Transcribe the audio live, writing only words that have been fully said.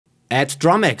At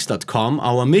DrumX.com,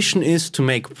 our mission is to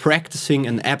make practicing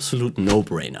an absolute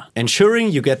no-brainer,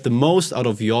 ensuring you get the most out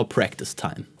of your practice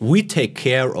time. We take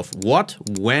care of what,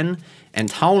 when,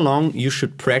 and how long you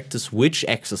should practice which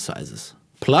exercises.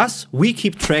 Plus, we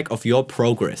keep track of your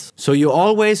progress, so you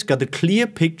always got a clear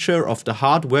picture of the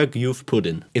hard work you've put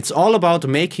in. It's all about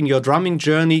making your drumming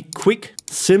journey quick,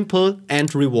 simple,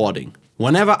 and rewarding.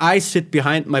 Whenever I sit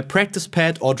behind my practice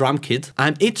pad or drum kit,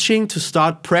 I'm itching to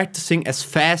start practicing as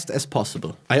fast as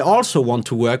possible. I also want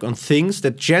to work on things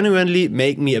that genuinely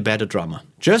make me a better drummer.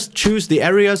 Just choose the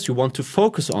areas you want to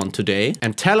focus on today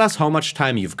and tell us how much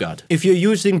time you've got. If you're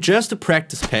using just a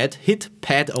practice pad, hit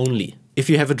pad only. If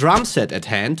you have a drum set at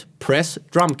hand, press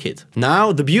drum kit.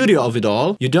 Now, the beauty of it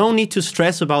all, you don't need to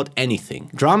stress about anything.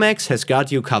 DrumX has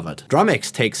got you covered. DrumX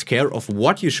takes care of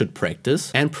what you should practice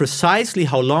and precisely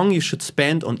how long you should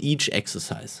spend on each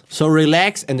exercise. So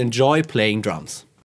relax and enjoy playing drums.